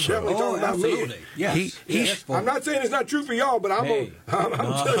room also. Definitely talking about me. absolutely. Yes. He's- I'm not saying it's not true for y'all, but I'm telling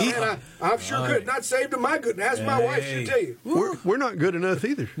you, man, I'm sure good. Not saved to my goodness. Ask my wife; she'll tell you. We're not good enough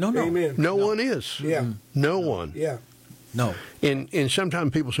either. No. Amen. No one is. Yeah. No one. Yeah. No. And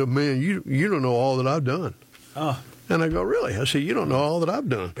sometimes people say, "Man, you don't know all that I've done." Oh, And I go, "Really?" I say, "You don't know all that I've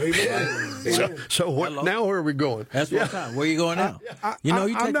done." Amen. Amen. So what? Hello. Now where are we going? that's what time. Where you going now? You I'm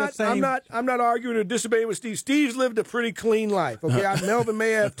take not, that same. I'm not arguing or disobeying with Steve. Steve's lived a pretty clean life. Okay, Melvin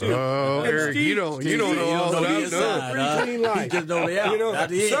may have too. Oh, And Eric, you don't know all that the I've inside, done. Pretty clean life. You just know the out. You know, not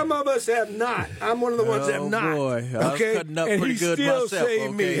the in. some of us have not. I'm one of the ones that have not. boy. I was Okay, cutting up and pretty He good still myself,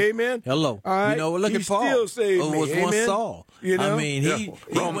 saved me. okay? Amen. Hello. All right? You know, look He at Paul. still saved Who me. was once Amen. Saul. You know? I mean, he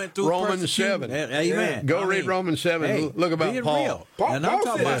went through Romans persecution. 7. Amen. Go I read mean, Romans 7. Hey, Look about being Paul. real. Paul, And I'm Paul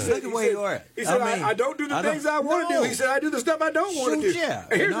talking said, about look at where you are. He said, I don't do the things I want to do. He said, I do the stuff I don't want to Shoot, do. yeah.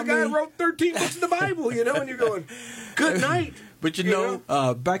 And here's And a I guy mean- who wrote 13 books of the Bible, you know, and you're going, good night. But you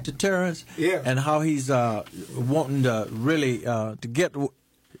know, back to Terrence Yeah. and how he's wanting to really to get.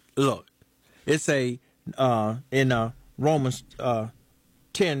 Look, it's in Romans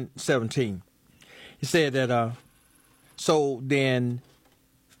 10:17. He said that so then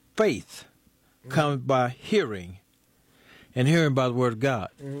faith comes by hearing, and hearing by the word of God.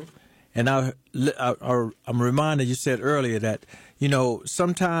 And I'm reminded, you said earlier that, you know,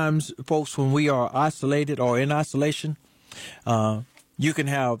 sometimes, folks, when we are isolated or in isolation, you can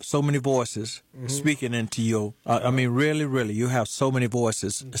have so many voices speaking into you. I mean, really, you have so many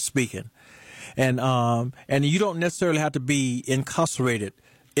voices speaking. And you don't necessarily have to be incarcerated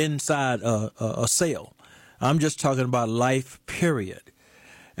inside a cell. I'm just talking about life, period.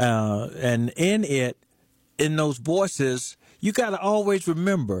 And in those voices, you got to always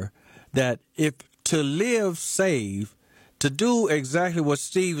remember that if to live saved, to do exactly what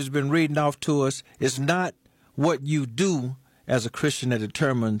Steve has been reading off to us, is not what you do as a Christian that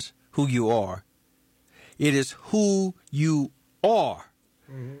determines who you are. It is who you are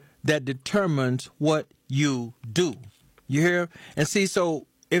that determines what you do. You hear? And see, so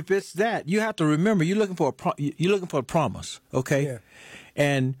if it's that, you have to remember you're looking for a promise, okay? Yeah.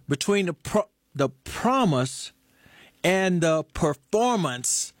 And between the promise and the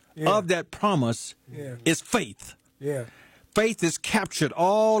performance of that promise is faith. Yeah. Faith is captured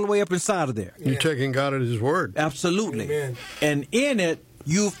all the way up inside of there. You're taking God at His word. Absolutely. Amen. And in it,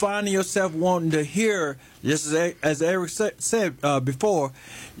 you find yourself wanting to hear, just as Eric said before,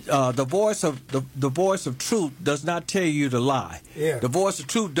 the voice of truth does not tell you to lie. Yeah. The voice of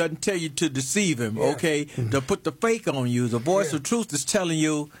truth doesn't tell you to deceive him, okay? To put the fake on you. The voice of truth is telling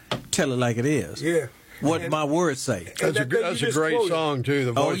you, tell it like it is. Yeah. What And- my words say. And That's that you a just great quoted. song too.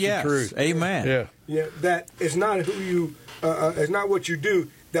 The voice yes. of truth. Amen. Yeah. Yeah, that is not who you. It's not what you do.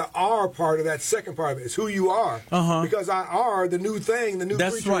 The R part of that second part of it is who you are. Because I are the new thing, the new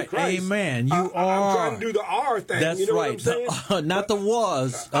That's creature right. in Christ. Amen. You I'm are. trying to do the R thing. That's you know right. what I'm saying? Not the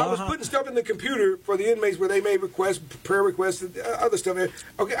was. I was putting stuff in the computer for the inmates where they made requests, prayer requests, other stuff.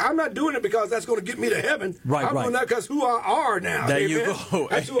 Okay, I'm not doing it because that's going to get me to heaven. Right, I'm right. doing that because who I are now. There you Amen? go.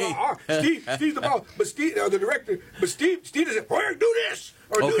 That's who I are. Steve's the boss, but Steve, the director. But Steve said, "Well, do this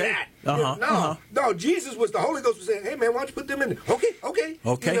or do Okay. that." No. Jesus was the Holy Ghost was saying, "Hey man, why don't you put them in?" Okay. Okay,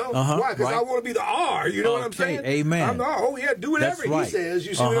 You know why? Because right. I want to be the R. You know what I'm Okay, saying? amen. I'm the R. Oh yeah, do whatever That's right. he says.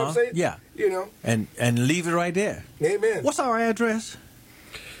 You see what I'm saying? Yeah. You know. And leave it right there. Amen. What's our address?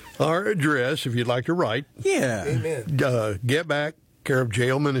 Our address, if you'd like to write, Yeah. Amen. Get Back, care of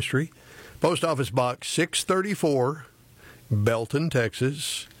Jail Ministry, Post Office Box 634, Belton,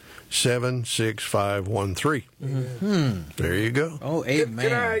 Texas 76513. There you go. Oh,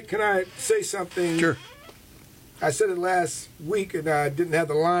 amen. Can I say something? Sure. I said it last week, and I didn't have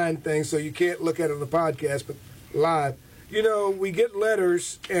the line thing, so you can't look at it on the podcast, but live. You know, we get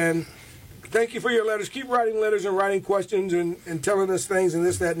letters, and thank you for your letters. Keep writing letters and writing questions and telling us things and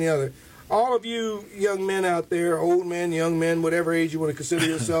this, that, and the other. All of you young men out there, old men, young men, whatever age you want to consider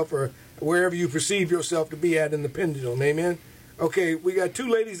yourself, or wherever you perceive yourself to be at in the pendulum, amen? Okay, we got 2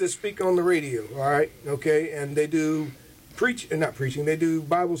 ladies that speak on the radio, all right? Okay, and they do they do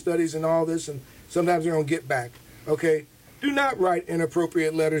Bible studies and all this, and sometimes they're on Get Back. Okay, do not write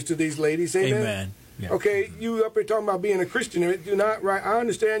inappropriate letters to these ladies, amen? Amen. Yeah. Okay, you up here talking about being a Christian. Do not write. I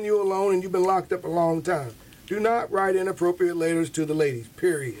understand you alone and you've been locked up a long time. Do not write inappropriate letters to the ladies,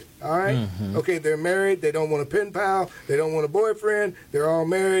 period. All right? Mm-hmm. Okay, they're married. They don't want a pen pal. They don't want a boyfriend. They're all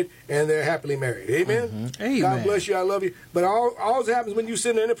married, and they're happily married. Amen? Mm-hmm. Amen. God bless you. I love you. But all that happens when you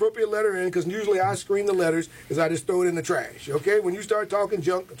send an inappropriate letter in, because usually I screen the letters, is I just throw it in the trash. Okay? When you start talking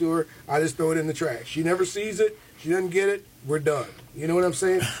junk to her, I just throw it in the trash. She never sees it. She doesn't get it. We're done. You know what I'm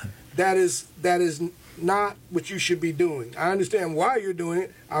saying? That is not what you should be doing. I understand why you're doing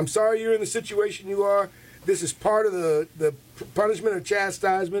it. I'm sorry you're in the situation you are. This is part of the punishment or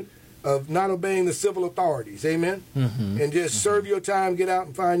chastisement of not obeying the civil authorities. Amen? Mm-hmm. And just serve your time, get out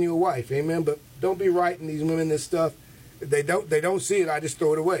and find you a wife. Amen? But don't be writing these women this stuff. They don't see it. I just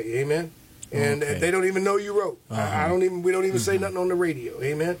throw it away. Amen? And Okay. they don't even know you wrote. Uh-huh. We don't even say nothing on the radio.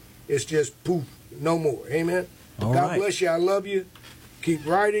 Amen? It's just poof, no more. Amen? All God right. bless you. I love you. Keep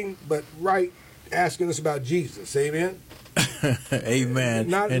writing, but write asking us about Jesus. Amen? Amen.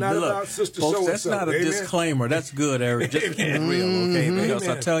 Not And look, about Sister folks, so-and-so. that's not a Amen? disclaimer. That's good, Eric. Just keep it real, okay? Because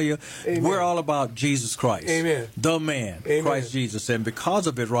I Amen. tell you, Amen. we're all about Jesus Christ. Amen. The man, Amen. Christ Jesus. And because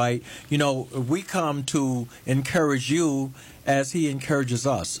of it, right, you know, we come to encourage you as he encourages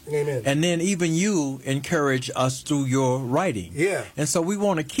us. Amen. And then even you encourage us through your writing. Yeah. And so we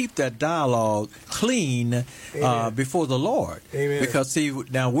want to keep that dialogue clean Amen. before the Lord. Amen. Because, see,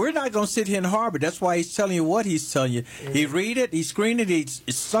 now we're not going to sit here and harbor. That's why he's telling you what he's telling you. Amen. He read it, he screen it, it's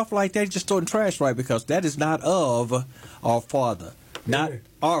stuff like that, just throwing trash, right? Because that is not of our Father. Not Amen.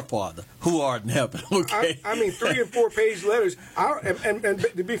 our Father, who art in heaven. Okay. I mean, 3 and 4 page letters. And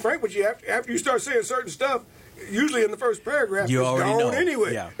to be frank with you, after you start saying certain stuff, usually in the first paragraph, You it's already gone know.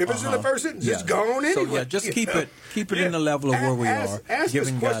 anyway. Yeah. If it's in the first sentence, it's gone anyway. So yeah, just keep Yeah. it in the level of where we are. Ask us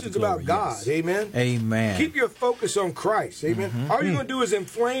giving God the questions about glory. God. Yes. Amen. Amen. Keep your focus on Christ. Amen. All you're going to do is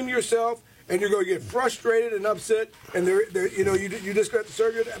inflame yourself, and you're going to get frustrated and upset. And you just got to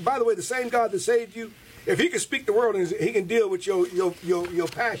serve your. By the way, the same God that saved you, if He can speak the world, He can deal with your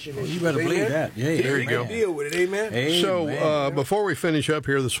passion. You better Amen? believe that. Yeah, He there you can go. deal with it. Amen. Amen. So before we finish up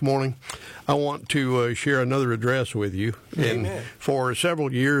here this morning, I want to share another address with you. And Amen. for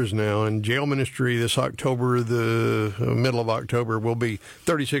several years now, in jail ministry, this October, the middle of October, will be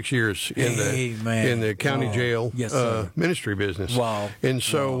 36 years in the county Wow. jail Yes, sir. ministry business. Wow. And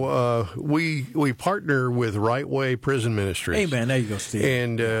so we partner with Right Way Prison Ministries. Amen. There you go, Steve.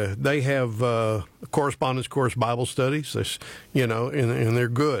 And they have correspondence course Bible studies, and they're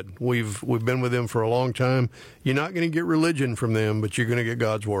good. We've been with them for a long time. You're not going to get religion from them, but you're going to get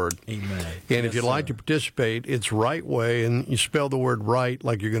God's Word. Amen. And if you'd like to participate, it's Right Way, and you spell the word right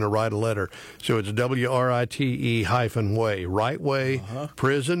like you're going to write a letter. So it's WRITE-way. Right Way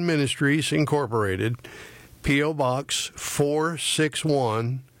Prison Ministries Incorporated, P.O. Box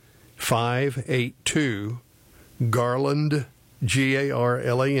 461-582, Garland,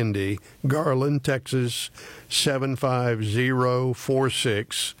 Garland, Garland, Texas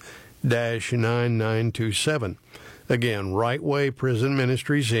 75046-9927. Again, Right Way Prison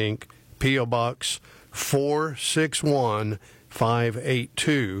Ministries, Inc., P.O. Box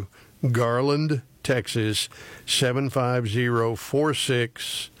 461-582, Garland, Texas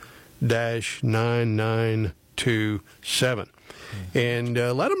 75046-9927. And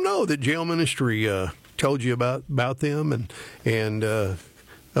let them know that jail ministry told you about them and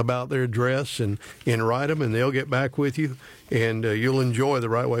about their address, and write them, and they'll get back with you, and you'll enjoy the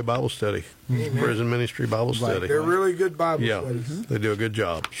Right Way Bible Study, Prison Ministry Bible Study. They're really good Bible Yeah, studies. they do a good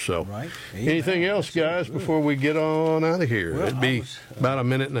job. So, Right. anything else, guys, before we get on out of here? Well, It'd be about a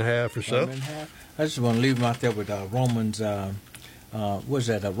minute and a half or so. I just want to leave them out there with Romans. What is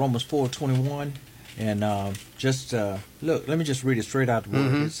that? Romans 4:21, and look. Let me just read it straight out the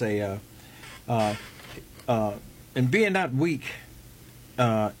word. It say, and being not weak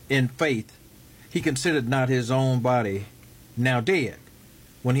in faith, he considered not his own body now dead,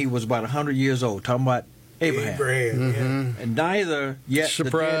 when he was about 100 years old. Talking about Abraham. And neither yet the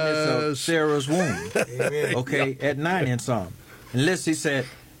deadness of Sarah's womb. Amen. Okay, at 90 and some. Unless he said,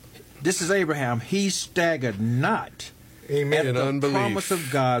 this is Abraham, he staggered not Amen. In the unbelief. promise of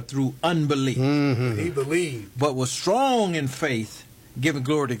God through unbelief. He believed. But was strong in faith, giving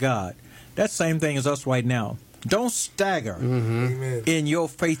glory to God. That same thing as us right now. Don't stagger Amen. in your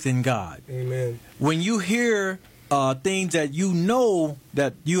faith in God. Amen. When you hear things that you know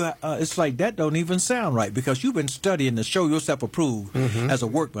that it's like that don't even sound right because you've been studying to show yourself approved as a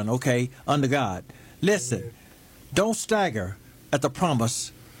workman, okay, under God. Listen, don't stagger at the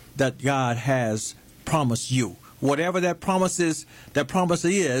promise that God has promised you. Whatever that promise is,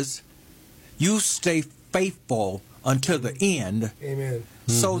 you stay faithful until the end. Amen.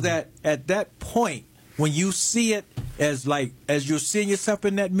 So that at that point, when you see it as you're seeing yourself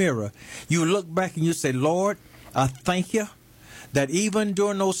in that mirror, you look back and you say, Lord, I thank you that even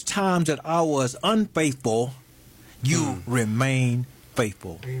during those times that I was unfaithful, you remain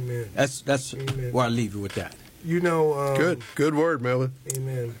faithful. Amen. That's Amen. where I leave you with that. You know. Good word, Melvin.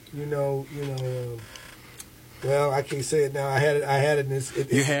 Amen. You know. Well, I can't say it now. I had it. And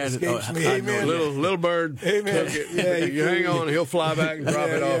You had it. escapes me. I Amen. know. Little bird. Amen. took it. Yeah, you hang on, he'll fly back and drop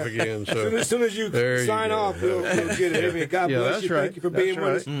it off again. So As soon as you there sign go. off, you'll get it. Amen. God Yeah, bless that's you. right. Thank you for That's being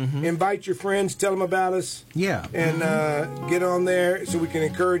with us. right. Invite your friends. Tell them about us. Yeah. And get on there so we can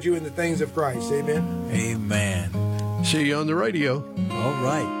encourage you in the things of Christ. Amen. Amen. See you on the radio. All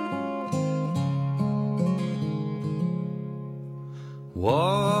right.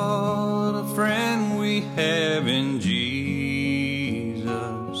 What a friend we have in Jesus.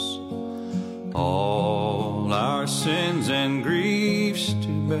 All our sins and griefs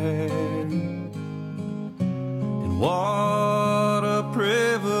to bear. And what a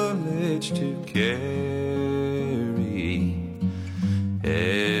privilege to carry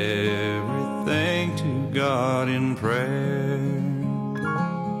everything to God in prayer.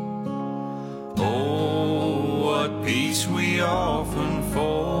 Oh, what peace we often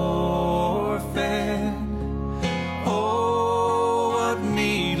forfeit. Oh, what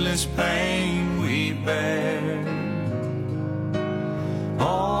needless pain we bear.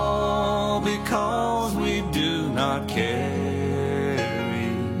 All because we do not carry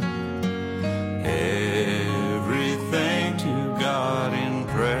everything to God in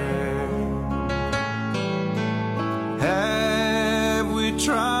prayer. Have we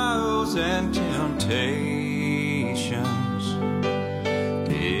trials and temptations?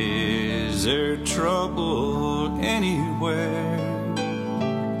 Is there trouble anywhere?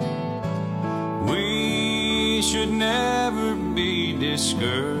 We should never be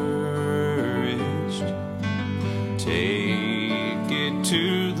discouraged. Take it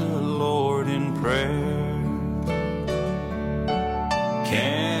to the Lord in prayer.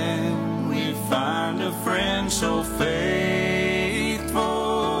 Can we find a friend so faithful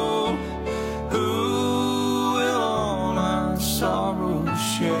who will all our sorrows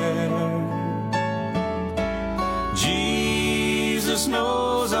share? Jesus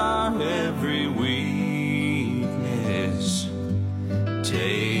knows our every weakness.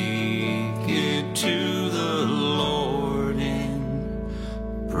 Take it to the Lord in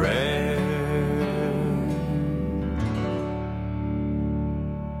prayer.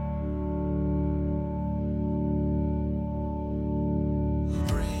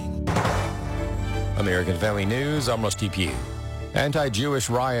 American Family News, I'm Rusty Pugh. Anti-Jewish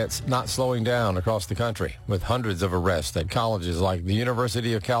riots not slowing down across the country, with hundreds of arrests at colleges like the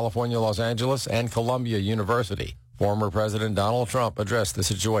University of California, Los Angeles and Columbia University. Former President Donald Trump addressed the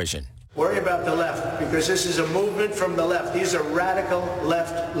situation. Worry about the left, because this is a movement from the left. These are radical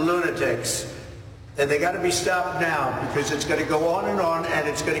left lunatics. And they got to be stopped now, because it's going to go on, and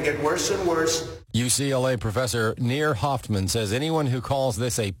it's going to get worse and worse. UCLA professor Nir Hoffman says anyone who calls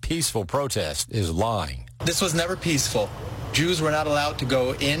this a peaceful protest is lying. This was never peaceful. Jews were not allowed to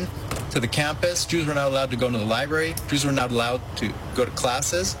go in to the campus. Jews were not allowed to go to the library. Jews were not allowed to go to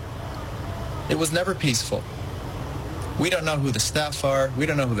classes. It was never peaceful. We don't know who the staff are. We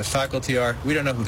don't know who the faculty are. We don't know who